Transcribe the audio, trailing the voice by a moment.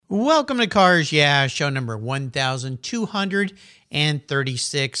Welcome to Cars Yeah, show number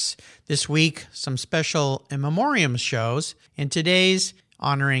 1236. This week, some special in memoriam shows, and today's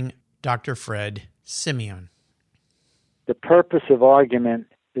honoring Dr. Fred Simeon. The purpose of argument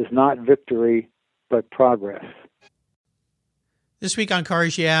is not victory, but progress. This week on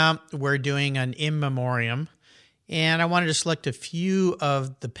Cars Yeah, we're doing an in memoriam, and I wanted to select a few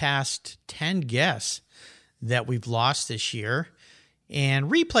of the past 10 guests that we've lost this year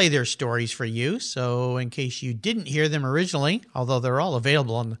and replay their stories for you. So in case you didn't hear them originally, although they're all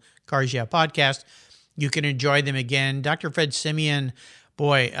available on the Cars Yeah podcast, you can enjoy them again. Dr. Fred Simeon,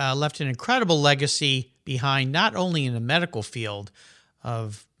 left an incredible legacy behind, not only in the medical field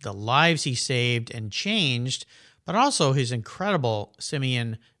of the lives he saved and changed, but also his incredible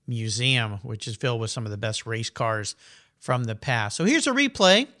Simeon Museum, which is filled with some of the best race cars from the past. So here's a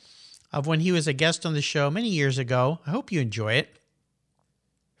replay of when he was a guest on the show many years ago. I hope you enjoy it.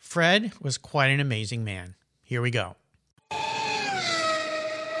 Fred was quite an amazing man. Here we go.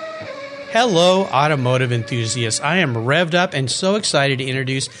 Hello, automotive enthusiasts. I am revved up and so excited to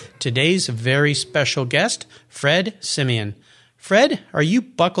introduce today's very special guest, Fred Simeon. Fred, are you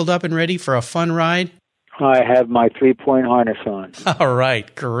buckled up and ready for a fun ride? I have my 3-point harness on. All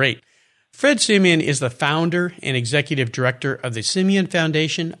right, great. Fred Simeon is the founder and executive director of the Simeon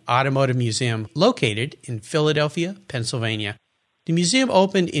Foundation Automotive Museum, located in Philadelphia, Pennsylvania. The museum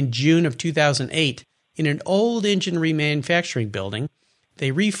opened in June of 2008 in an old engine remanufacturing building. They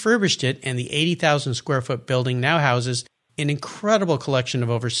refurbished it, and the 80,000 square foot building now houses an incredible collection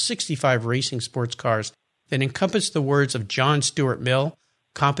of over 65 racing sports cars that encompass the words of John Stuart Mill: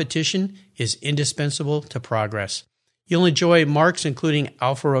 competition is indispensable to progress. You'll enjoy marques including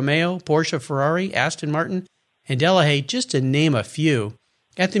Alfa Romeo, Porsche, Ferrari, Aston Martin, and Delahaye, just to name a few.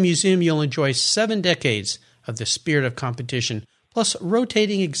 At the museum, you'll enjoy 7 decades of the spirit of competition, plus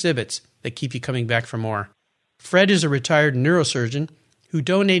rotating exhibits that keep you coming back for more. Fred is a retired neurosurgeon who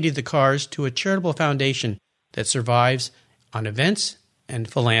donated the cars to a charitable foundation that survives on events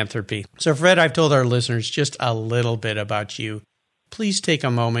and philanthropy. So, Fred, I've told our listeners just a little bit about you. Please take a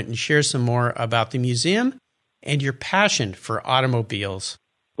moment and share some more about the museum and your passion for automobiles.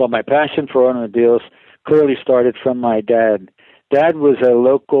 Well, my passion for automobiles clearly started from my dad. Dad was a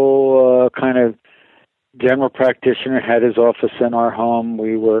local kind of general practitioner, had his office in our home.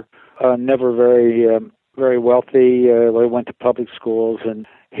 We were never very wealthy. We went to public schools, and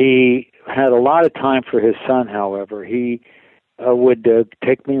he had a lot of time for his son, however. He would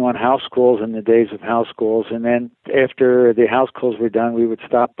take me on house calls in the days of house calls, and then after the house calls were done, we would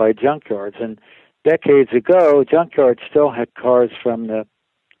stop by junkyards. And decades ago, junkyards still had cars from the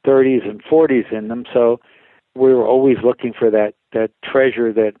 30s and 40s in them, so we were always looking for that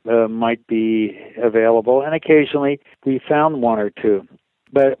treasure that might be available, and occasionally we found one or two.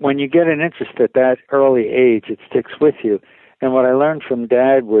 But when you get an interest at that early age, it sticks with you. And what I learned from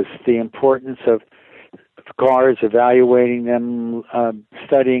Dad was the importance of cars, evaluating them,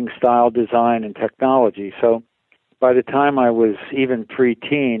 studying style, design, and technology. So by the time I was even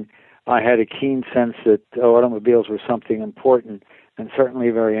preteen, I had a keen sense that automobiles were something important and certainly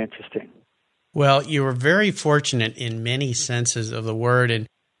very interesting. Well, you were very fortunate in many senses of the word. And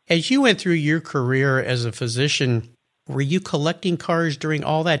as you went through your career as a physician, were you collecting cars during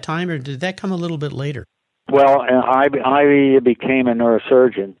all that time, or did that come a little bit later? Well, I became a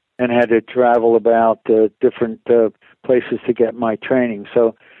neurosurgeon and had to travel about different places to get my training.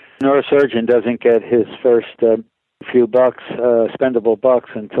 So a neurosurgeon doesn't get his first few bucks, spendable bucks,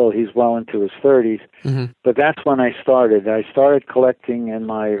 until he's well into his 30s. Mm-hmm. But that's when I started. I started collecting in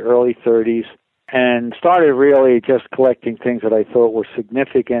my early 30s and started really just collecting things that I thought were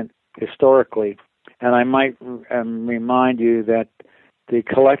significant historically. And I might remind you that the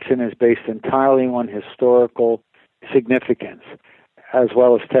collection is based entirely on historical significance, as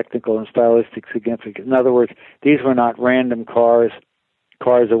well as technical and stylistic significance. In other words, these were not random cars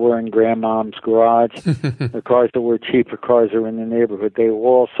that were in grandmom's garage, the cars that were cheap, or cars that were in the neighborhood. They were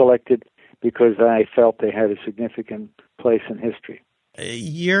all selected because I felt they had a significant place in history.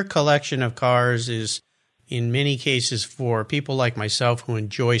 Your collection of cars is, in many cases, for people like myself who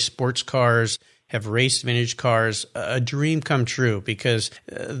enjoy sports cars, have raced vintage cars, a dream come true, because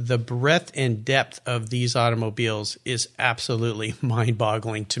the breadth and depth of these automobiles is absolutely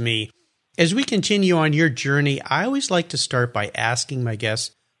mind-boggling to me. As we continue on your journey, I always like to start by asking my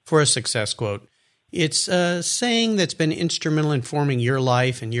guests for a success quote. It's a saying that's been instrumental in forming your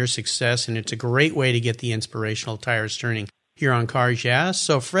life and your success, and it's a great way to get the inspirational tires turning here on Cars Yeah.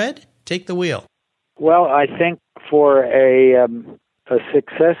 So, Fred, take the wheel. Well, I think for a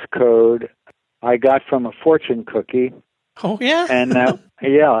success code, I got from a fortune cookie. Oh, yeah? And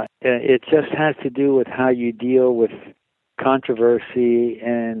Yeah, it just has to do with how you deal with controversy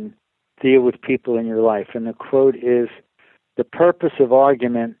and deal with people in your life. And the quote is, "The purpose of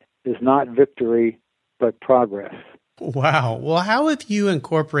argument is not victory, but progress." Wow. Well, how have you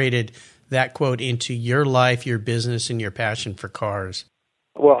incorporated that quote into your life, your business, and your passion for cars?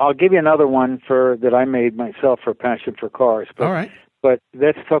 Well, I'll give you another one that I made myself for Passion for Cars. But, all right. But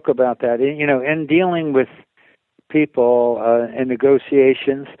let's talk about that. In dealing with people in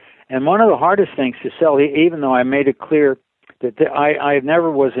negotiations, and one of the hardest things to sell, even though I made it clear that I never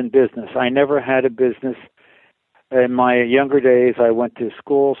was in business. I never had a business. In my younger days, I went to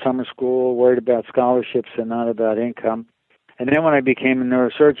school, summer school, worried about scholarships and not about income. And then when I became a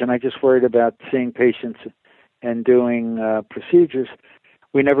neurosurgeon, I just worried about seeing patients and doing procedures.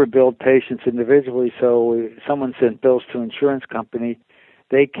 We never billed patients individually, so someone sent bills to an insurance company.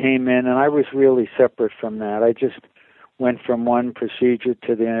 They came in, and I was really separate from that. I just went from one procedure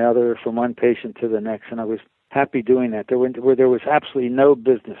to the other, from one patient to the next, and I was happy doing that. There was absolutely no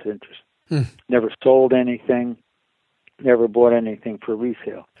business interest. Never sold anything, never bought anything for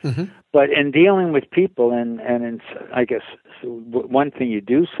resale. But in dealing with people, I guess one thing you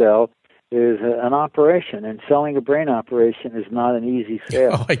do sell is an operation, and selling a brain operation is not an easy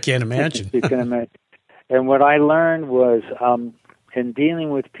sale. Oh, I can't imagine. You can imagine. And what I learned was in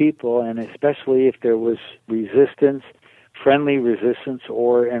dealing with people, and especially if there was resistance, friendly resistance,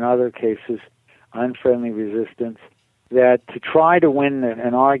 or in other cases, unfriendly resistance, that to try to win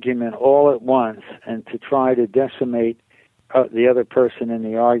an argument all at once and to try to decimate the other person in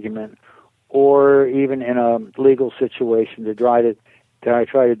the argument, or even in a legal situation to try to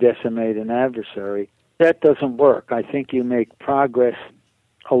decimate an adversary, that doesn't work. I think you make progress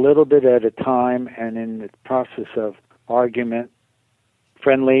a little bit at a time, and in the process of argument,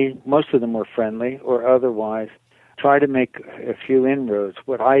 friendly, most of them were friendly or otherwise, try to make a few inroads.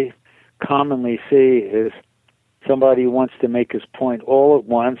 What I commonly see is somebody wants to make his point all at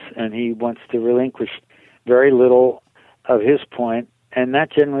once, and he wants to relinquish very little of his point, and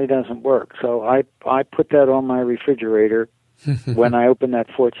that generally doesn't work. So I put that on my refrigerator when I open that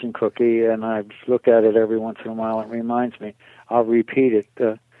fortune cookie, and I look at it every once in a while. It reminds me. I'll repeat it.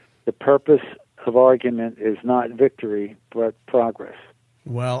 The purpose of argument is not victory, but progress.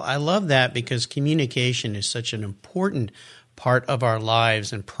 Well, I love that because communication is such an important part of our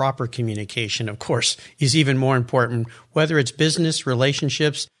lives, and proper communication, of course, is even more important, whether it's business,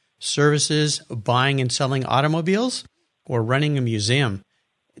 relationships, services, buying and selling automobiles, or running a museum.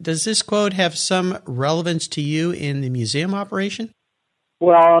 Does this quote have some relevance to you in the museum operation?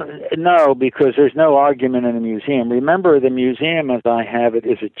 Well, no, because there's no argument in a museum. Remember, the museum, as I have it,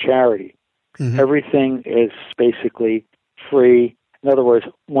 is a charity. Everything is basically free. In other words,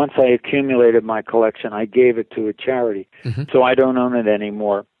 once I accumulated my collection, I gave it to a charity. So I don't own it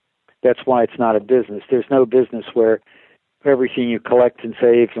anymore. That's why it's not a business. There's no business where everything you collect and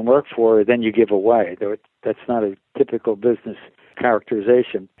save and work for, then you give away. That's not a typical business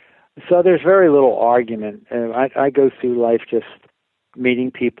characterization. So there's very little argument. I go through life just meeting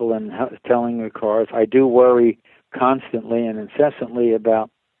people and telling their cars. I do worry constantly and incessantly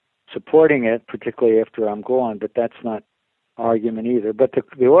about supporting it, particularly after I'm gone, but that's not argument either. But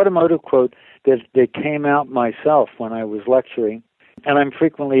the automotive quote that came out myself when I was lecturing, and I'm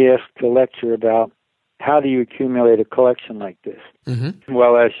frequently asked to lecture about how do you accumulate a collection like this?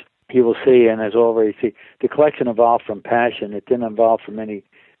 Well, as you will see, and as already see, the collection evolved from passion. It didn't evolve from any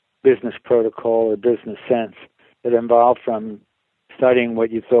business protocol or business sense. It evolved from studying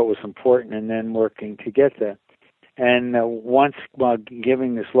what you thought was important and then working to get that. And once, while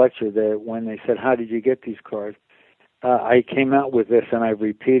giving this lecture, when they said, "How did you get these cars?" I came out with this, and I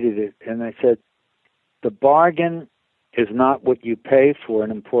repeated it, and I said, "The bargain is not what you pay for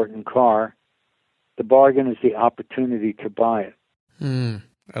an important car. The bargain is the opportunity to buy it."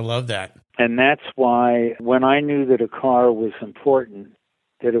 I love that. And that's why when I knew that a car was important,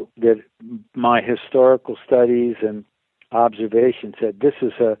 that my historical studies and observations said this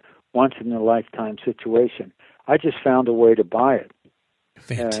is a once-in-a-lifetime situation, I just found a way to buy it.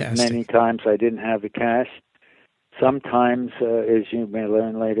 Fantastic. Many times I didn't have the cash. Sometimes, as you may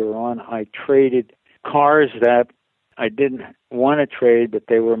learn later on, I traded cars that I didn't want to trade, but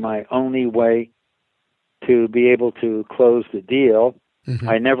they were my only way to be able to close the deal.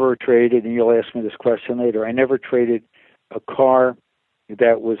 I never traded, and you'll ask me this question later, I never traded a car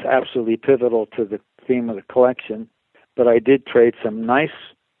that was absolutely pivotal to the theme of the collection, but I did trade some nice,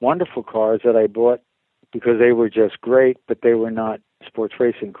 wonderful cars that I bought because they were just great, but they were not sports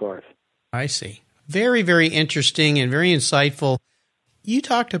racing cars. I see. Very, very interesting and very insightful. You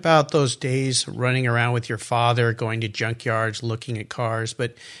talked about those days running around with your father, going to junkyards, looking at cars,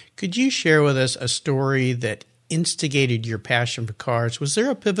 but could you share with us a story that instigated your passion for cars? Was there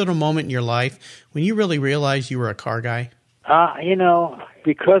a pivotal moment in your life when you really realized you were a car guy?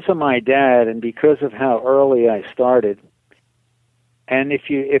 Because of my dad and because of how early I started, and if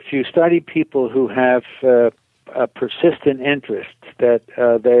you study people who have a persistent interest that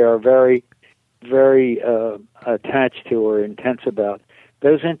they are very, very attached to or intense about,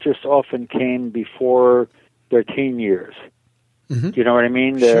 those interests often came before their teen years. Mm-hmm. You know what I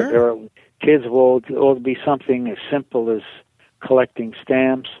mean? Sure. Kids will be something as simple as collecting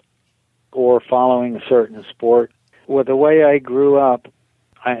stamps or following a certain sport. Well, the way I grew up,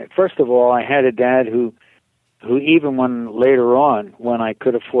 first of all, I had a dad who even when later on, when I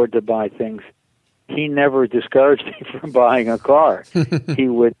could afford to buy things, he never discouraged me from buying a car. He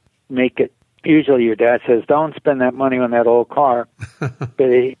would make it. Usually, your dad says, "Don't spend that money on that old car," but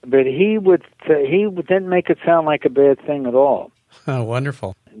he didn't make it sound like a bad thing at all. Oh,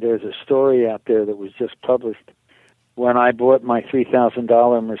 wonderful! There's a story out there that was just published when I bought my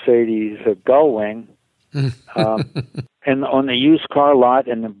 $3,000 Mercedes Gullwing. And on the used car lot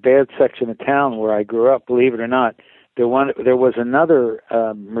in the bad section of town where I grew up, believe it or not, there was another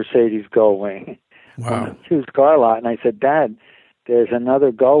Mercedes Gullwing on the used car lot. And I said, "Dad, there's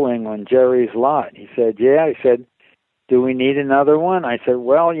another Gullwing on Jerry's lot." He said, "Yeah." I said, "Do we need another one?" I said,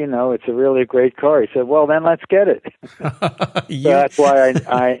 "Well, it's a really great car." He said, "Well, then let's get it." So that's why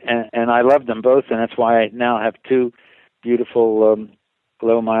I love them both, and that's why I now have two beautiful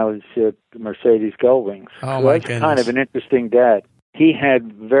low mileage Mercedes Gullwings. Oh, so my that's goodness. Kind of an interesting dad. He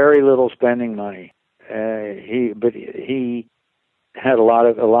had very little spending money. But he had a lot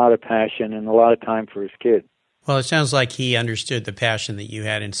of passion and a lot of time for his kid. Well, it sounds like he understood the passion that you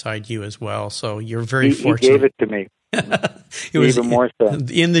had inside you as well. So you're very fortunate. He gave it to me. It was even more so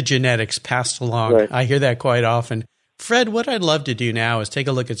in the genetics passed along. Right. I hear that quite often. Fred, what I'd love to do now is take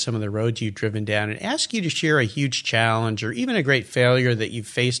a look at some of the roads you've driven down and ask you to share a huge challenge or even a great failure that you've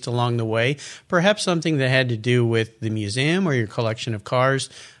faced along the way, perhaps something that had to do with the museum or your collection of cars.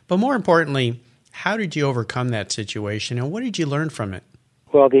 But more importantly, how did you overcome that situation and what did you learn from it?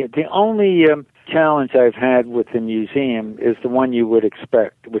 Well, the only challenge I've had with the museum is the one you would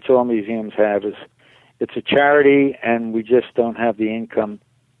expect, which all museums have, is it's a charity and we just don't have the income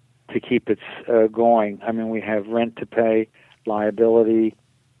to keep it going. I mean, we have rent to pay, liability,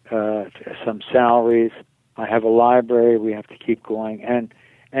 some salaries. I have a library we have to keep going. And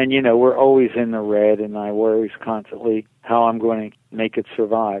we're always in the red, and I worry constantly how I'm going to make it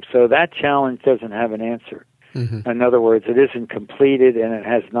survive. So that challenge doesn't have an answer. Mm-hmm. In other words, it isn't completed, and it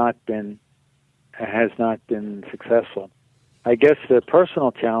has not been successful. I guess the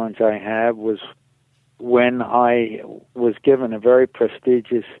personal challenge I have was when I was given a very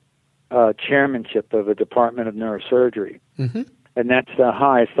prestigious chairmanship of a department of neurosurgery. Mm-hmm. And that's the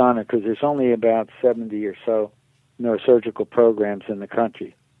highest honor because there's only about 70 or so neurosurgical programs in the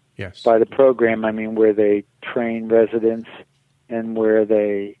country. Yes. By the program, I mean where they train residents and where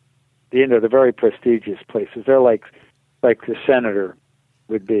they're very prestigious places. They're like the senator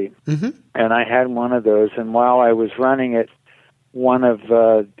would be. Mm-hmm. And I had one of those, and while I was running it, one of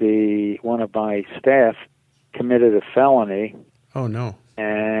my staff committed a felony. Oh, no.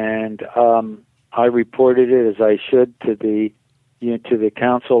 And I reported it, as I should, to the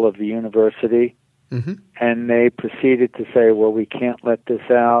council of the university, mm-hmm. and they proceeded to say, "Well, we can't let this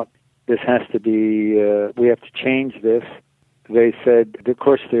out. This has to be. We have to change this." They said, of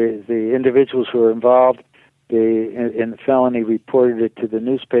course, the individuals who were involved in the felony reported it to the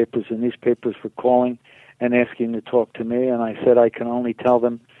newspapers. The newspapers were calling and asking to talk to me, and I said I can only tell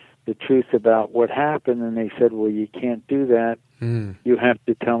them the truth about what happened. And they said, "Well, you can't do that. You have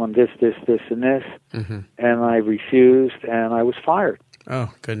to tell them this, this, this, and this." Mm-hmm. And I refused, and I was fired.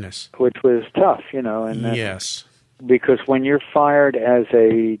 Oh, goodness. Which was tough, and yes. Because when you're fired as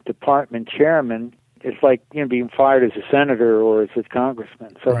a department chairman, it's like being fired as a senator or as a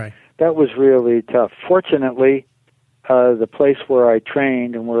congressman. So right. That was really tough. Fortunately, the place where I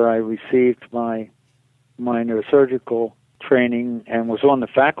trained and where I received my neurosurgical training and was on the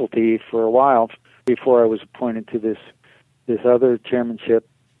faculty for a while before I was appointed to this other chairmanship,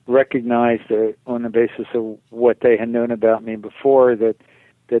 recognized that on the basis of what they had known about me before that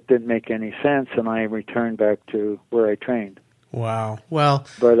didn't make any sense, and I returned back to where I trained. Wow. Well,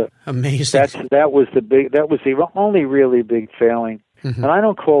 but amazing. That was the only really big failing. Mm-hmm. And I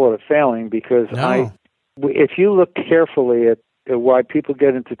don't call it a failing because if you look carefully at why people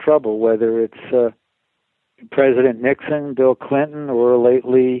get into trouble, whether it's President Nixon, Bill Clinton, or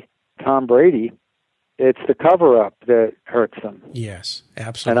lately Tom Brady, it's the cover-up that hurts them. Yes,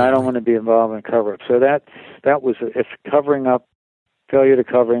 absolutely. And I don't want to be involved in cover-up. So that was, if failure to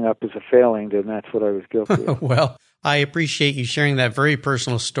covering up is a failing, then that's what I was guilty of. Well, I appreciate you sharing that very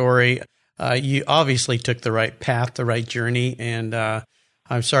personal story. You obviously took the right path, the right journey, and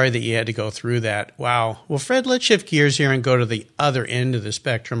I'm sorry that you had to go through that. Wow. Well, Fred, let's shift gears here and go to the other end of the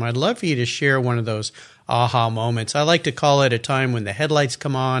spectrum. I'd love for you to share one of those aha moments. I like to call it a time when the headlights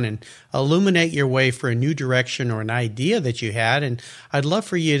come on and illuminate your way for a new direction or an idea that you had. And I'd love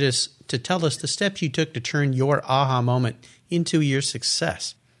for you to tell us the steps you took to turn your aha moment into your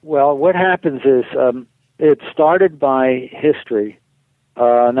success. Well, what happens is it started by history.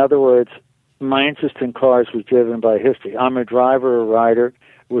 In other words, my interest in cars was driven by history. I'm a driver, a rider.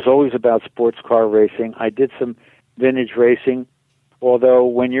 It was always about sports car racing. I did some vintage racing, although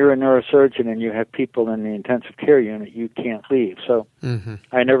when you're a neurosurgeon and you have people in the intensive care unit, you can't leave. So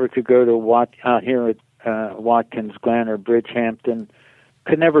I never could go to out here at Watkins Glen or Bridgehampton.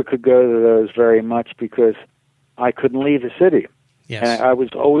 Never could go to those very much because I couldn't leave the city. Yes. And I was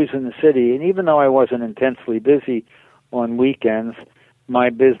always in the city, and even though I wasn't intensely busy on weekends, my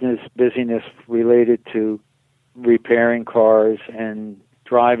busyness related to repairing cars and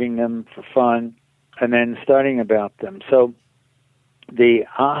driving them for fun and then studying about them. So the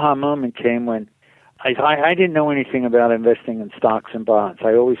aha moment came when I didn't know anything about investing in stocks and bonds.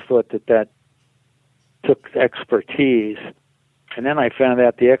 I always thought that took expertise. And then I found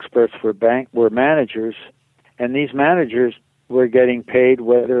out the experts were managers, and these managers were getting paid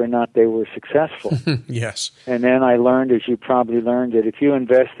whether or not they were successful. Yes. And then I learned, as you probably learned, that if you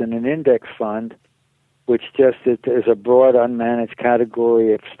invest in an index fund, which just is a broad unmanaged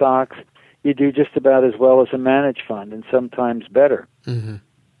category of stocks, you do just about as well as a managed fund, and sometimes better. Mm-hmm.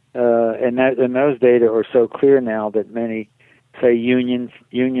 And those data are so clear now that many, say, union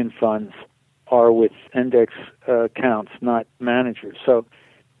funds are with index accounts, not managers. So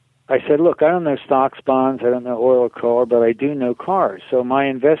I said, look, I don't know stocks, bonds, I don't know oil or coal, but I do know cars. So my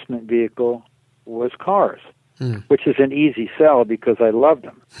investment vehicle was cars, which is an easy sell because I loved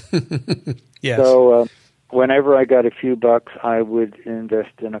them. Yes. So whenever I got a few bucks, I would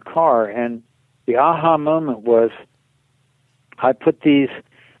invest in a car. And the aha moment was I put the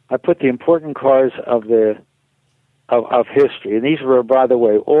important cars of history, and these were, by the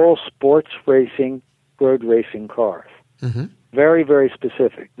way, all sports racing, road racing cars. Mm-hmm. Very, very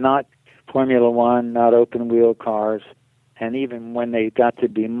specific, not Formula One, not open-wheel cars, and even when they got to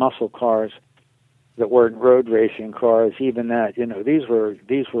be muscle cars that weren't road racing cars, even that, these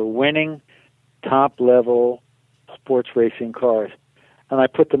were winning, top-level sports racing cars. And I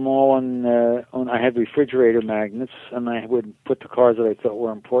put them all on I had refrigerator magnets, and I would put the cars that I thought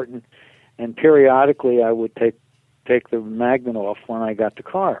were important, and periodically I would take the magnet off when I got the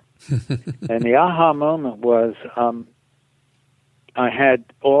car. And the aha moment was I had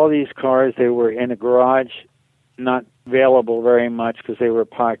all these cars. They were in a garage, not available very much because they were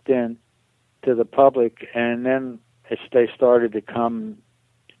parked in to the public. And then as they started to come,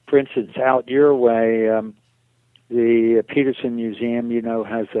 for instance, out your way, the Peterson Museum,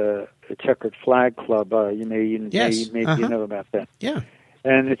 has a checkered flag club. Yes. You know about that. Yeah.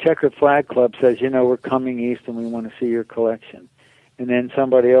 And the checkered flag club says, we're coming east and we want to see your collection. And then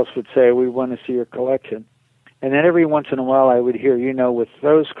somebody else would say, we want to see your collection. And then every once in a while I would hear, with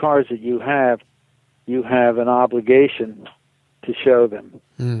those cars that you have an obligation to show them.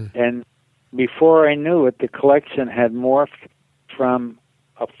 And before I knew it, the collection had morphed from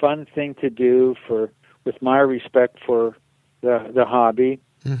a fun thing to do with my respect for the hobby.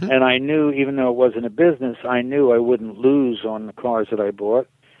 Mm-hmm. And I knew, even though it wasn't a business, I knew I wouldn't lose on the cars that I bought.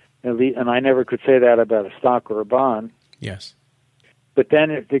 And I never could say that about a stock or a bond. Yes. But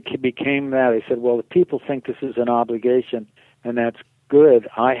then it became that. I said, well, if people think this is an obligation, and that's good,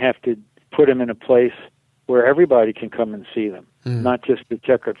 I have to put them in a place where everybody can come and see them, not just the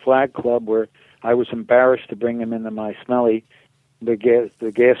Checkered Flag Club, where I was embarrassed to bring them into my the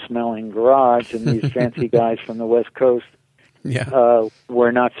gas-smelling garage, and these fancy guys from the West Coast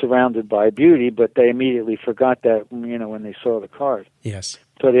were not surrounded by beauty, but they immediately forgot that, when they saw the cars. Yes.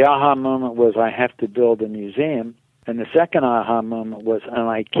 So the aha moment was, I have to build a museum. And the second aha moment was, and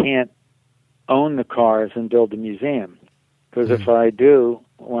I can't own the cars and build a museum. Because if I do,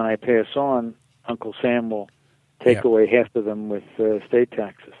 when I pass on, Uncle Sam will take away half of them with state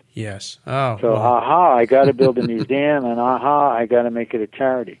taxes. Yes. Oh. So, I got to build a museum, and I got to make it a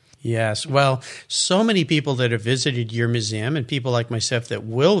charity. Yes. Well, so many people that have visited your museum and people like myself that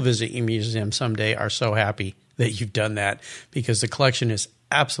will visit your museum someday are so happy that you've done that because the collection is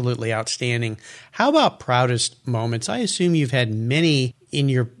absolutely outstanding. How about proudest moments? I assume you've had many in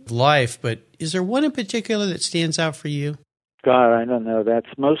your life, but Is there one in particular that stands out for you? God, I don't know.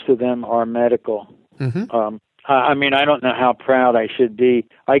 Most of them are medical. Mm-hmm. I mean, I don't know how proud I should be.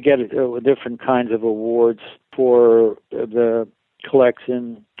 I get different kinds of awards for the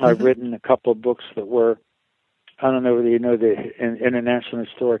collection. Mm-hmm. I've written a couple of books that were, I don't know whether you know the International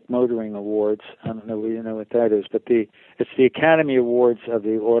Historic Motoring Awards. I don't know whether you know what that is, but it's the Academy Awards of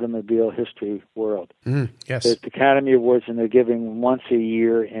the automobile history world. Yes. It's the Academy Awards, and they're giving once a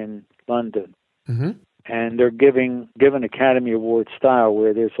year in London. Mm-hmm. And they're given Academy Award style,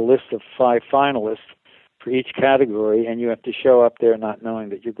 where there's a list of 5 finalists for each category, and you have to show up there not knowing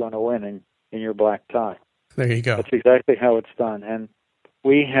that you're going to win in your black tie. There you go. That's exactly how it's done. And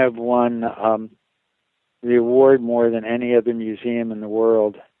we have won the award more than any other museum in the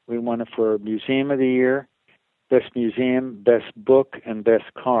world. We won it for Museum of the Year, Best Museum, Best Book, and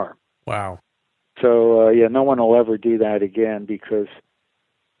Best Car. Wow. So, no one will ever do that again, because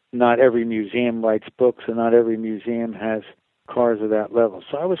not every museum writes books, and not every museum has cars of that level.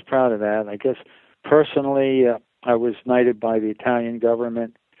 So I was proud of that. I guess personally, I was knighted by the Italian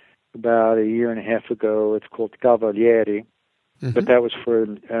government about a year and a half ago. It's called Cavalieri, mm-hmm. but that was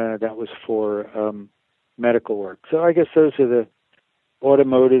for medical work. So I guess those are the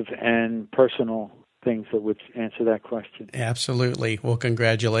automotive and personal things that would answer that question. Absolutely. Well,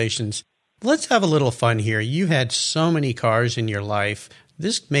 congratulations. Let's have a little fun here. You had so many cars in your life.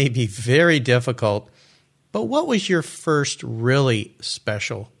 This may be very difficult, but what was your first really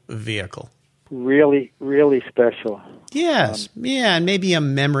special vehicle? Really, really special. Yes. And maybe a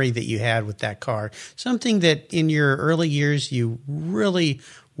memory that you had with that car. Something that in your early years you really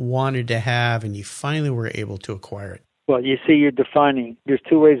wanted to have and you finally were able to acquire it. Well, you see, there's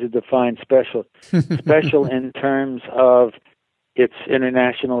 2 ways to define special. Special in terms of its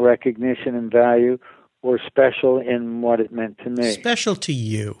international recognition and value, or special in what it meant to me. Special to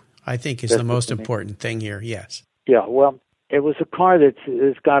you, I think, is the most important thing here, yes. Yeah, well, it was a car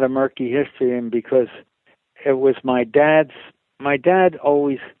that's got a murky history, and because it was my dad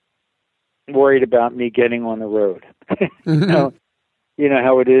always worried about me getting on the road. You know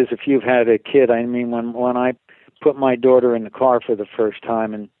how it is if you've had a kid. I mean, when I put my daughter in the car for the first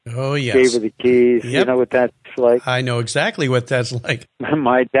time and gave her the keys, You know what that's like? I know exactly what that's like.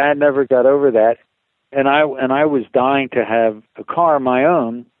 My dad never got over that. And I was dying to have a car of my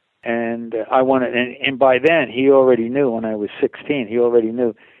own, and I wanted. And by then, he already knew. When I was 16, he already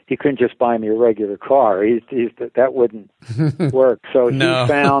knew he couldn't just buy me a regular car. That wouldn't work. So he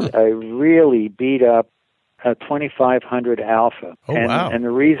found a really beat up 2500 Alfa. Oh, wow! And the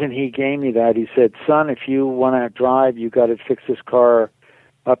reason he gave me that, he said, "Son, if you want to drive, you got to fix this car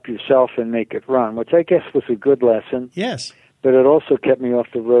up yourself and make it run," which I guess was a good lesson. Yes. But it also kept me off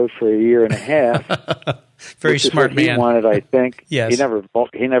the road for a year and a half. Very smart man. He wanted, I think. Yes. He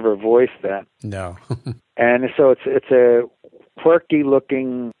never voiced that. No. And so it's a quirky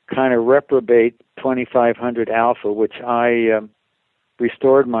looking kind of reprobate 2500 Alfa, which I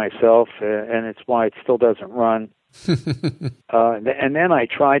restored myself, and it's why it still doesn't run. And then I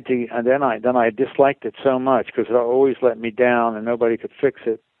tried to, and then I disliked it so much because it always let me down, and nobody could fix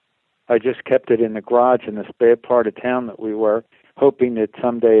it. I just kept it in the garage in this bad part of town that we were, hoping that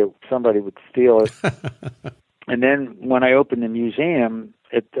someday somebody would steal it. And then when I opened the museum,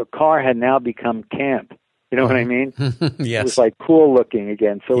 the car had now become camp. You know what I mean? Yes. It was like cool looking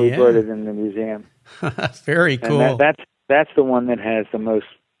again, so we brought it in the museum. Very cool. And that's the one that has the most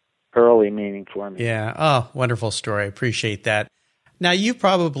early meaning for me. Yeah. Oh, wonderful story. I appreciate that. Now, you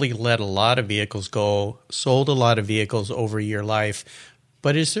probably let a lot of vehicles go, sold a lot of vehicles over your life.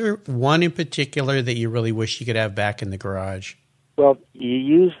 But is there one in particular that you really wish you could have back in the garage? Well, you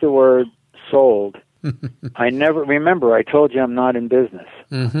used the word sold. I never remember. I told you I'm not in business.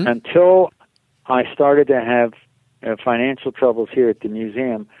 Mm-hmm. Until I started to have financial troubles here at the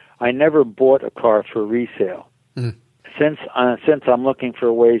museum, I never bought a car for resale. Mm. Since I'm looking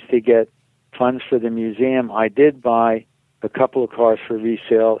for ways to get funds for the museum, I did buy a couple of cars for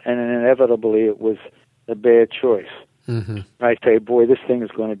resale, and inevitably it was a bad choice. Mm-hmm. I say, boy, this thing is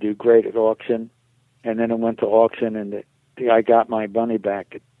going to do great at auction. And then it went to auction, and I got my money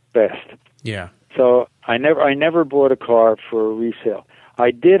back at best. Yeah. So I never bought a car for resale. I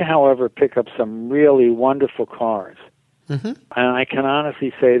did, however, pick up some really wonderful cars. Mm-hmm. And I can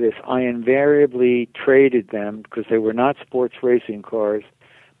honestly say this. I invariably traded them, because they were not sports racing cars,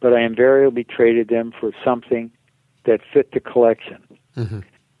 but I invariably traded them for something that fit the collection. Mm-hmm.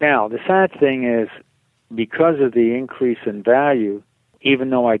 Now, the sad thing is, because of the increase in value, even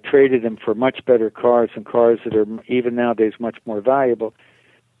though I traded them for much better cars and cars that are even nowadays much more valuable,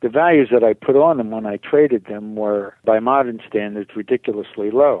 the values that I put on them when I traded them were, by modern standards,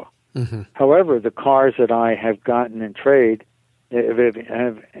 ridiculously low. Mm-hmm. However, the cars that I have gotten in trade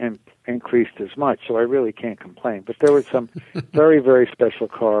have increased as much, so I really can't complain. But there were some very, very special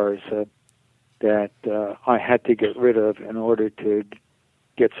cars that I had to get rid of in order to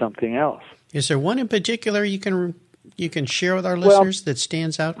get something else. Is there one in particular you can share with our listeners that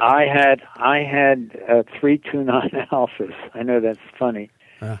stands out? I had 329 Alphas. I know that's funny,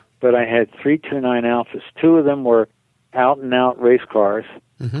 but I had 329 Alphas. Two of them were out-and-out race cars.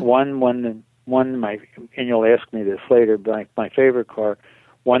 Mm-hmm. One, and you'll ask me this later, but my favorite car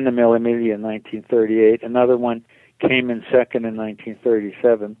won the Mille Miglia in 1938. Another one came in second in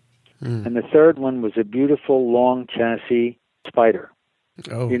 1937. Mm. And the third one was a beautiful long chassis Spider.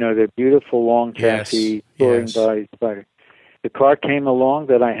 Oh. You know, the beautiful long chassis touring body Spider. The car came along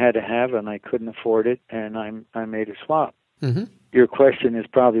that I had to have, and I couldn't afford it, and I made a swap. Mm-hmm. Your question is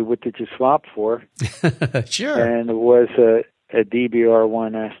probably, what did you swap for? Sure. And it was a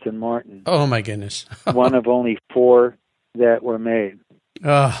DBR1 Aston Martin. Oh, my goodness. One of only 4 that were made.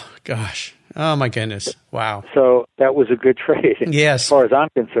 Oh, gosh. Oh, my goodness. Wow. So that was a good trade, yes, as far as I'm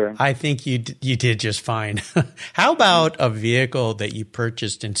concerned. I think you did just fine. How about a vehicle that you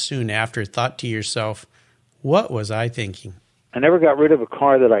purchased and soon after thought to yourself, what was I thinking? I never got rid of a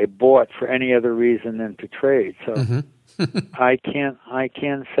car that I bought for any other reason than to trade. So I can't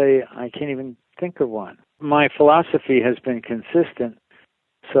even think of one. My philosophy has been consistent,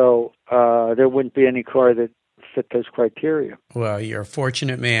 so there wouldn't be any car that fit those criteria. Well, you're a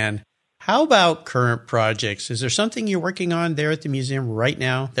fortunate man. How about current projects? Is there something you're working on there at the museum right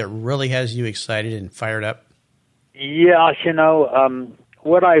now that really has you excited and fired up? Yeah,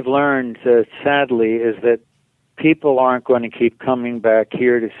 what I've learned, sadly, is that people aren't going to keep coming back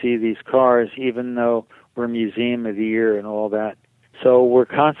here to see these cars, even though we're Museum of the Year and all that. So we're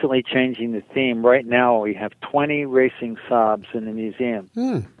constantly changing the theme. Right now we have 20 racing Saabs in the museum.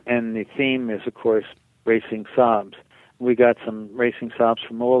 And the theme is, of course, racing Saabs. We got some racing Saabs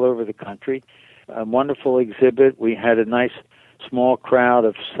from all over the country. A wonderful exhibit. We had a nice small crowd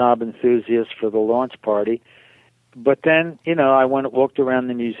of Saab enthusiasts for the launch party. But then, I walked around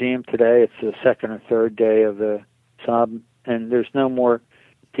the museum today. It's the second or third day of the Saab, and there's no more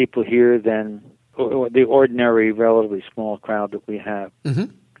people here than the ordinary, relatively small crowd that we have. Mm-hmm.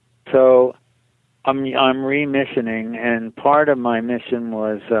 So I'm remissioning, and part of my mission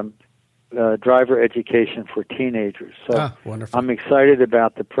was driver education for teenagers. So wonderful. I'm excited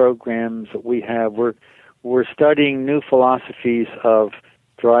about the programs that we have. We're studying new philosophies of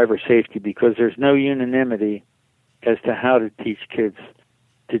driver safety because there's no unanimity as to how to teach kids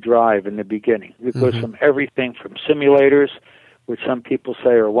to drive in the beginning. It goes from everything from simulators, which some people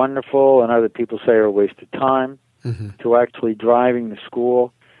say are wonderful and other people say are a waste of time, to actually driving to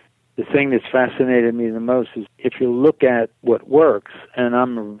school. The thing that's fascinated me the most is if you look at what works, and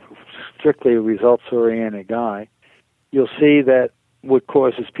I'm strictly a results-oriented guy, you'll see that what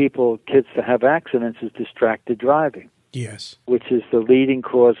causes kids to have accidents is distracted driving. Yes. Which is the leading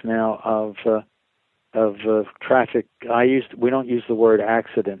cause now of traffic. We don't use the word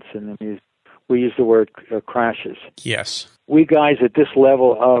accidents in the music. We use the word crashes. Yes. We guys at this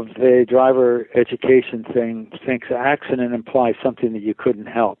level of the driver education thing think accident implies something that you couldn't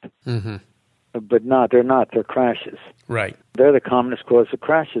help. Mm-hmm. But they're not. They're crashes. Right. They're the commonest cause of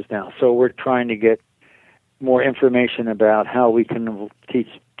crashes now. So we're trying to get more information about how we can teach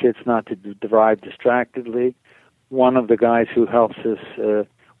kids not to drive distractedly. One of the guys who helps us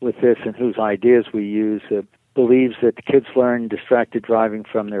with this and whose ideas we use believes that kids learn distracted driving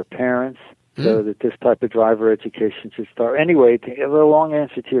from their parents, so that this type of driver education should start. Anyway, the long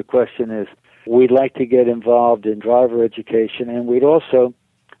answer to your question is we'd like to get involved in driver education, and we'd also,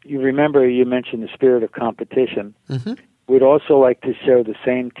 you remember you mentioned the spirit of competition. Mm-hmm. We'd also like to show the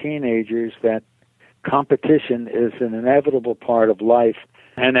same teenagers that competition is an inevitable part of life,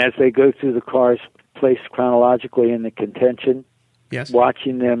 and as they go through the cars placed chronologically in the contention,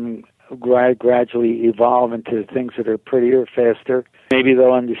 watching them gradually evolve into things that are prettier, faster. Maybe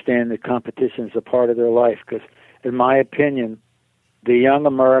they'll understand that competition is a part of their life because, in my opinion, the young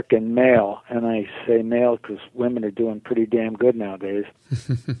American male, and I say male because women are doing pretty damn good nowadays,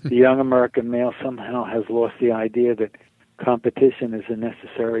 the young American male somehow has lost the idea that competition is a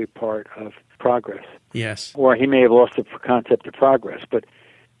necessary part of progress. Yes. Or he may have lost the concept of progress, but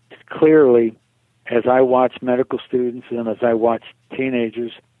clearly, as I watch medical students and as I watch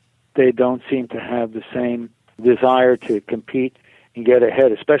teenagers, they don't seem to have the same desire to compete and get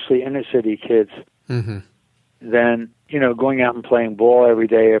ahead, especially inner city kids, than, going out and playing ball every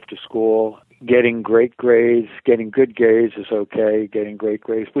day after school, getting great grades. Getting good grades is okay, getting great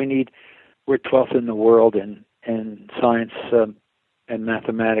grades. We're 12th in the world in science and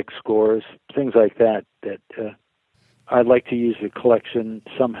mathematics scores, things like that, I'd like to use the collection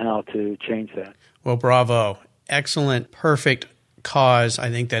somehow to change that. Well, bravo. Excellent, perfect cause. I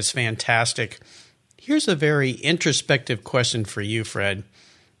think that's fantastic. Here's a very introspective question for you, Fred.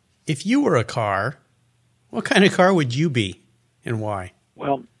 If you were a car, what kind of car would you be and why?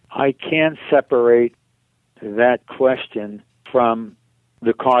 Well, I can't separate that question from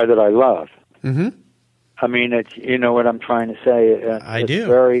the car that I love. Mm-hmm. I mean, it's, you know what I'm trying to say? I do. It's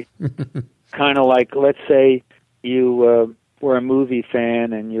very kind of like, let's say you were a movie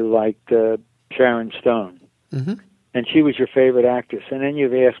fan and you liked Sharon Stone, mm-hmm. and she was your favorite actress. And then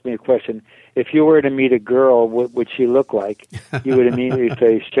you've asked me a question. If you were to meet a girl, what would she look like? You would immediately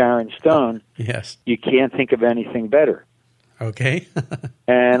say Sharon Stone. Yes. You can't think of anything better. Okay.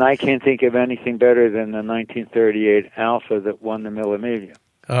 And I can't think of anything better than the 1938 Alpha that won the Mille Miglia.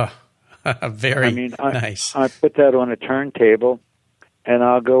 Oh, very nice. I put that on a turntable, and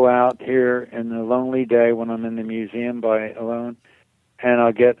I'll go out here in the lonely day when I'm in the museum alone, and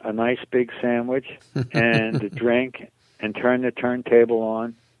I'll get a nice big sandwich and a drink and turn the turntable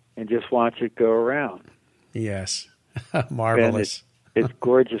on and just watch it go around. Yes. Marvelous. It's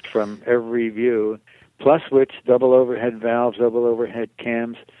gorgeous from every view. Plus which, double overhead valves, double overhead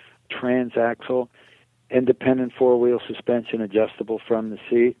cams, transaxle, independent four-wheel suspension adjustable from the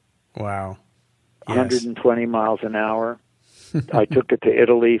seat. Wow. Yes. 120 miles an hour. I took it to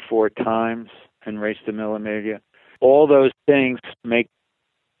Italy 4 times and raced the Mille Miglia. All those things make...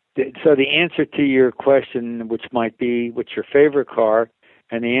 So the answer to your question, which might be, what's your favorite car,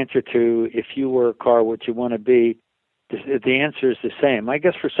 and the answer to, if you were a car, what you want to be, the answer is the same. I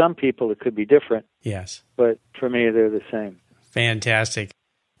guess for some people it could be different. Yes. But for me, they're the same. Fantastic.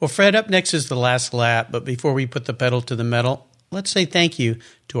 Well, Fred, up next is the last lap, but before we put the pedal to the metal, let's say thank you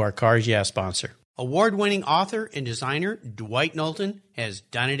to our Cars Yeah sponsor. Award-winning author and designer Dwight Knowlton has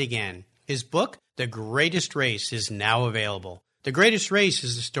done it again. His book, The Greatest Race, is now available. The Greatest Race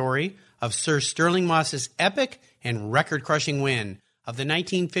is the story of Sir Stirling Moss's epic and record-crushing win of the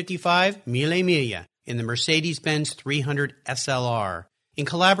 1955 Mille Miglia in the Mercedes-Benz 300 SLR. In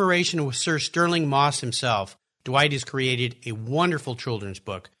collaboration with Sir Stirling Moss himself, Dwight has created a wonderful children's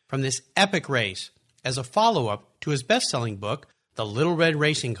book from this epic race as a follow-up to his best-selling book, The Little Red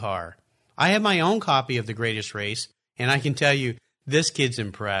Racing Car. I have my own copy of The Greatest Race, and I can tell you, this kid's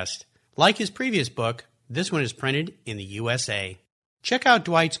impressed. Like his previous book, this one is printed in the USA. Check out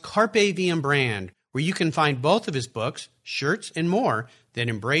Dwight's Carpe Diem brand, where you can find both of his books, shirts, and more that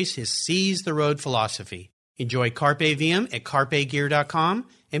embrace his Seize the Road philosophy. Enjoy Carpe Diem at carpegear.com,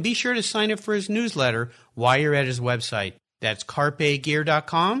 and be sure to sign up for his newsletter while you're at his website. That's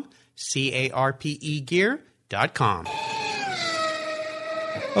carpegear.com, C-A-R-P-E gear.com.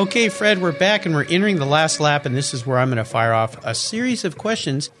 Okay, Fred, we're back, and we're entering the last lap, and this is where I'm going to fire off a series of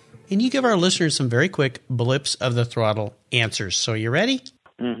questions, and you give our listeners some very quick blips of the throttle answers. So you ready?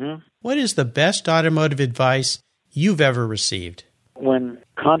 Mm-hmm. What is the best automotive advice you've ever received? When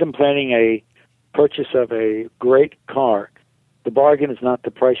contemplating a purchase of a great car, the bargain is not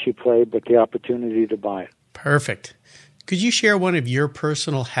the price you pay, but the opportunity to buy it. Perfect. Could you share one of your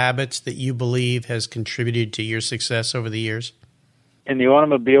personal habits that you believe has contributed to your success over the years? In the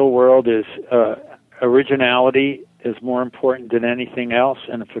automobile world, originality is more important than anything else,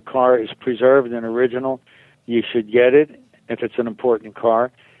 and if the car is preserved and original, you should get it if it's an important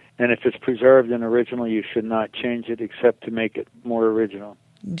car. And if it's preserved and original, you should not change it except to make it more original.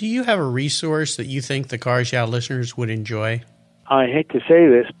 Do you have a resource that you think the Cars Yeah listeners would enjoy? I hate to say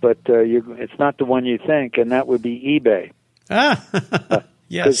this, but it's not the one you think, and that would be eBay. Ah,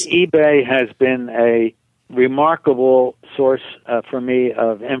 yes. Because eBay has been a remarkable source for me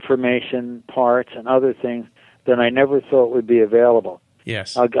of information, parts, and other things that I never thought would be available.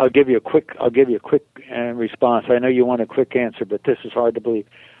 Yes. I'll give you a quick response. I know you want a quick answer, but this is hard to believe.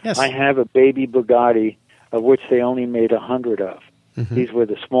 Yes. I have a baby Bugatti, of which they only made 100 of. Mm-hmm. These were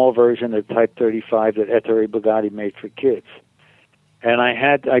the small version of Type 35 that Ettore Bugatti made for kids. And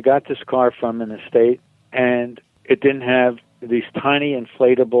I got this car from an estate, and it didn't have these tiny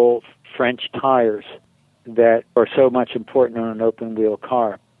inflatable French tires that are so much important on an open-wheel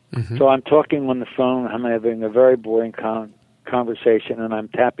car. Mm-hmm. So I'm talking on the phone. I'm having a very boring conversation, and I'm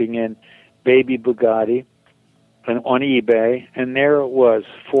tapping in baby Bugatti and on eBay, and there it was,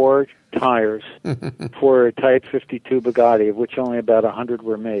 4 tires for a Type 52 Bugatti, of which only about 100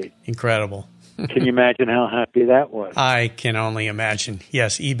 were made. Incredible. Can you imagine how happy that was? I can only imagine.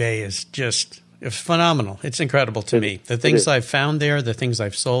 Yes, eBay is just phenomenal. It's incredible to me. The things I've found there, the things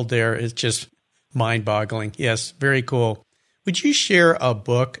I've sold there, it's just mind-boggling. Yes, very cool. Would you share a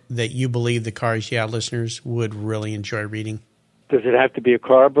book that you believe the Cars Yeah listeners would really enjoy reading? Does it have to be a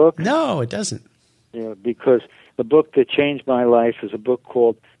car book? No, it doesn't. Yeah, because the book that changed my life is a book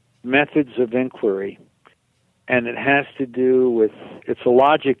called Methods of Inquiry. And it has to do with, it's a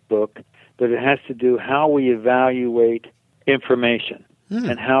logic book, but it has to do how we evaluate information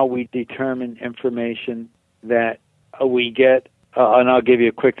and how we determine information that we get. And I'll give you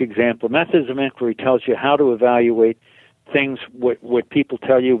a quick example. Methods of Inquiry tells you how to evaluate things, what people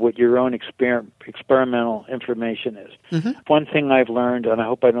tell you, what your own experimental information is. One thing I've learned, and I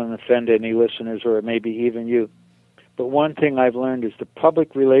hope I don't offend any listeners or maybe even you, but one thing I've learned is the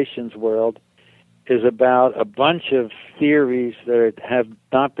public relations world is about a bunch of theories that have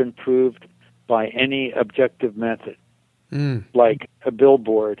not been proved by any objective method, like a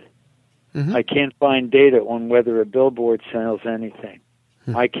billboard. I can't find data on whether a billboard sells anything.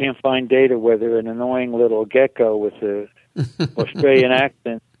 I can't find data whether an annoying little gecko with a Australian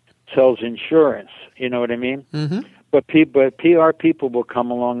accent sells insurance. You know what I mean? But PR people will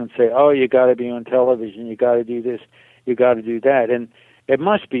come along and say, "Oh, you got to be on television. You got to do this. You got to do that." And it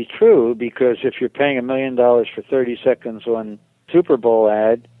must be true, because if you're paying $1 million for 30 seconds on Super Bowl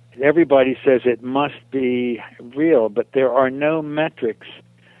ad, everybody says it must be real. But there are no metrics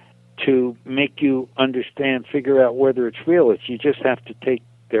to make you understand, figure out whether it's real. You just have to take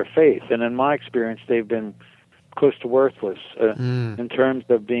their faith. And in my experience, they've been close to worthless in terms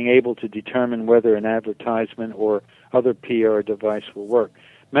of being able to determine whether an advertisement or other PR device will work.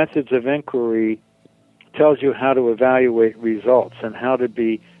 Methods of Inquiry tells you how to evaluate results and how to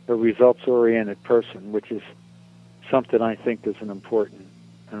be a results-oriented person, which is something I think is an important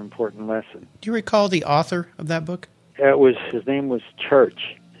lesson. Do you recall the author of that book? His name was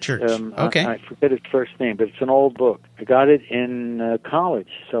Church. Okay. I forget his first name, but it's an old book. I got it in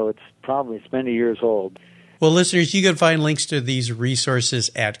college, so it's many years old. Well, listeners, you can find links to these resources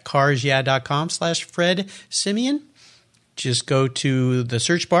at carsyeah.com/Fred Simeon. Just go to the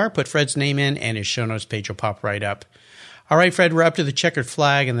search bar, put Fred's name in, and his show notes page will pop right up. All right, Fred, we're up to the checkered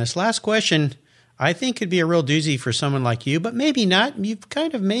flag, and this last question I think could be a real doozy for someone like you, but maybe not. You've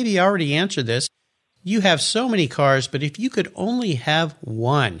kind of maybe already answered this. You have so many cars, but if you could only have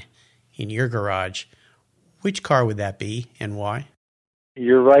one in your garage, which car would that be and why?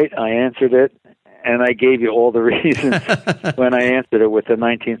 You're right. I answered it, and I gave you all the reasons when I answered it with the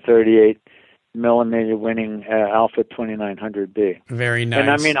 1938 millimeter winning Alfa 2900B. Very nice. And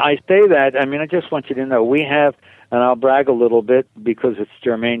I say that, I just want you to know we have, and I'll brag a little bit because it's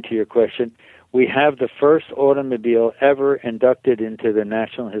germane to your question, we have the first automobile ever inducted into the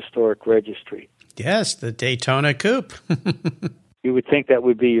National Historic Registry. Yes, the Daytona Coupe. You would think that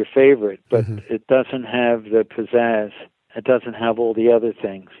would be your favorite, but it doesn't have the pizzazz. It doesn't have all the other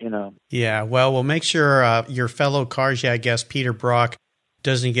things, Yeah, well, we'll make sure your fellow Cars Yeah guest, Peter Brock,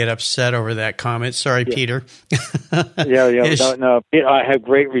 doesn't get upset over that comment. Sorry, Peter. No. I have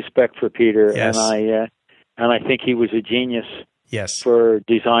great respect for Peter, yes. and I think he was a genius. Yes. For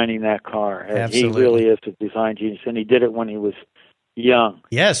designing that car. Absolutely. He really is a design genius, and he did it when he was young.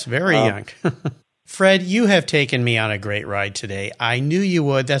 Yes, very young. Fred, you have taken me on a great ride today. I knew you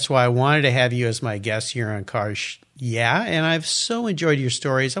would. That's why I wanted to have you as my guest here on Cars Yeah, and I've so enjoyed your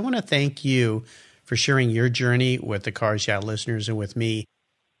stories. I want to thank you for sharing your journey with the Cars Yeah listeners and with me.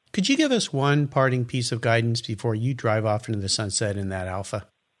 Could you give us one parting piece of guidance before you drive off into the sunset in that Alfa?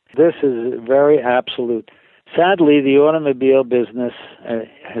 This is very absolute. Sadly, the automobile business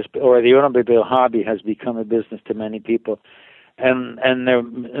the automobile hobby has become a business to many people, and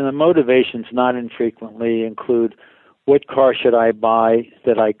the motivations not infrequently include, what car should I buy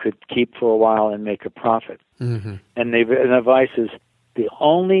that I could keep for a while and make a profit? And the advice is, the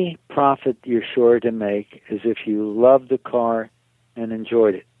only profit you're sure to make is if you love the car and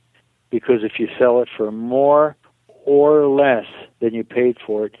enjoyed it, because if you sell it for more or less than you paid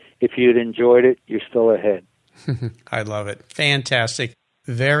for it, if you'd enjoyed it, you're still ahead. I love it. Fantastic.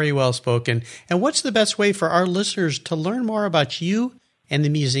 Very well spoken. And what's the best way for our listeners to learn more about you and the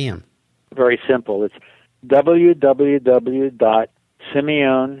museum? Very simple. It's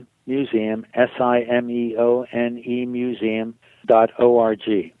www.simeonemuseum, SIMEONE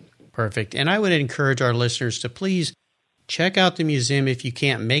museum.org. Perfect. And I would encourage our listeners to please check out the museum if you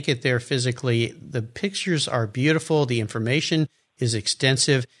can't make it there physically. The pictures are beautiful. The information is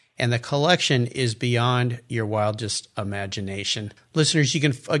extensive. And the collection is beyond your wildest imagination. Listeners, you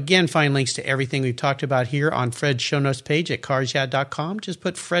can again find links to everything we've talked about here on Fred's show notes page at carsyeah.com. Just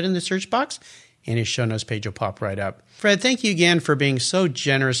put Fred in the search box and his show notes page will pop right up. Fred, thank you again for being so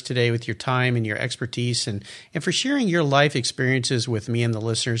generous today with your time and your expertise and for sharing your life experiences with me and the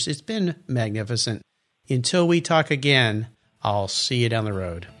listeners. It's been magnificent. Until we talk again, I'll see you down the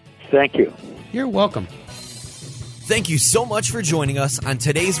road. Thank you. You're welcome. Thank you so much for joining us on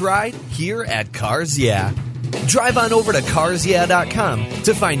today's ride here at Cars Yeah. Drive on over to carsyeah.com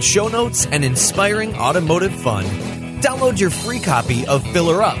to find show notes and inspiring automotive fun. Download your free copy of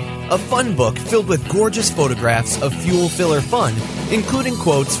Filler Up, a fun book filled with gorgeous photographs of fuel filler fun, including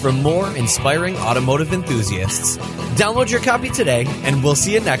quotes from more inspiring automotive enthusiasts. Download your copy today, and we'll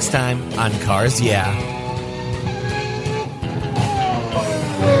see you next time on Cars Yeah.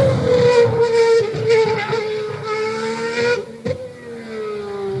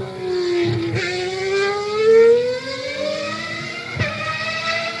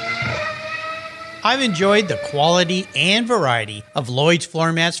 I've enjoyed the quality and variety of Lloyd's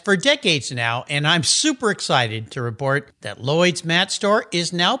floor mats for decades now, and I'm super excited to report that Lloyd's Mat Store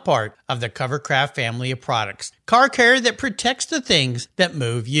is now part of the Covercraft family of products. Car care that protects the things that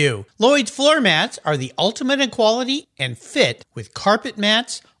move you. Lloyd's floor mats are the ultimate in quality and fit with carpet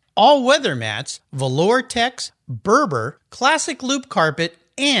mats, all-weather mats, velour tex, Berber, classic loop carpet,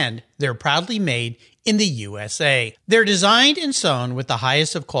 and they're proudly made in the USA. They're designed and sewn with the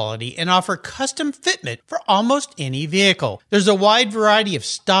highest of quality and offer custom fitment for almost any vehicle. There's a wide variety of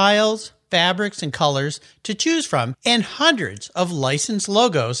styles, fabrics, and colors to choose from, and hundreds of licensed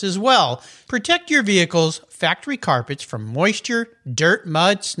logos as well. Protect your vehicle's factory carpets from moisture, dirt,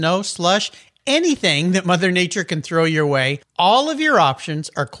 mud, snow, slush, anything that Mother Nature can throw your way. All of your options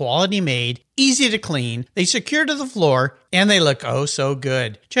are quality made, easy to clean, they secure to the floor, and they look oh so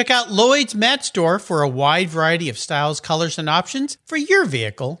good. Check out Lloyd's Mat Store for a wide variety of styles, colors, and options for your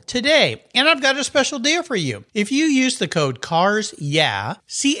vehicle today. And I've got a special deal for you. If you use the code CARSYEAH,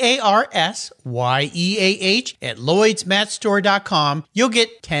 CARSYEAH at LloydsMatStore.com, you'll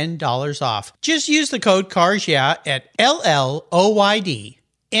get $10 off. Just use the code CARSYEAH at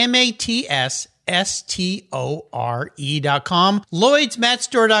LLOYDMATSSTORE.com,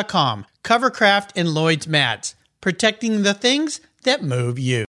 LloydsMatStore.com, Covercraft and Lloyd's Mats, protecting the things that move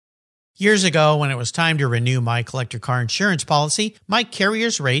you. Years ago, when it was time to renew my collector car insurance policy, my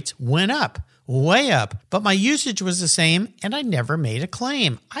carrier's rates went up. Way up, but my usage was the same and I never made a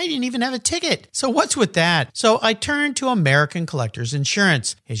claim. I didn't even have a ticket. So what's with that? So I turned to American Collectors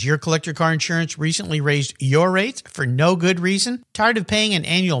Insurance. Has your collector car insurance recently raised your rates for no good reason? Tired of paying an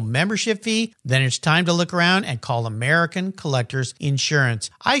annual membership fee? Then it's time to look around and call American Collectors Insurance.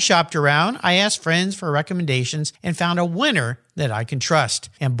 I shopped around, I asked friends for recommendations, and found a winner that I can trust.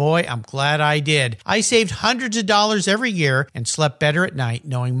 And boy, I'm glad I did. I saved hundreds of dollars every year and slept better at night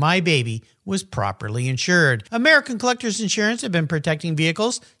knowing my baby was properly insured. American Collectors Insurance have been protecting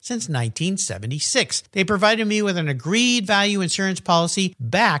vehicles since 1976. They provided me with an agreed value insurance policy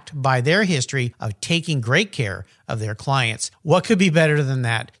backed by their history of taking great care of their clients. What could be better than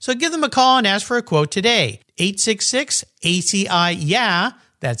that? So give them a call and ask for a quote today. 866-ACI-YEAH.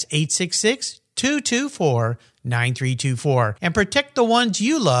 That's 866-224-9324. And protect the ones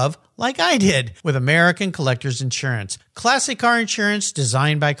you love like I did with American Collectors Insurance. Classic car insurance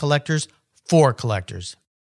designed by collectors for collectors.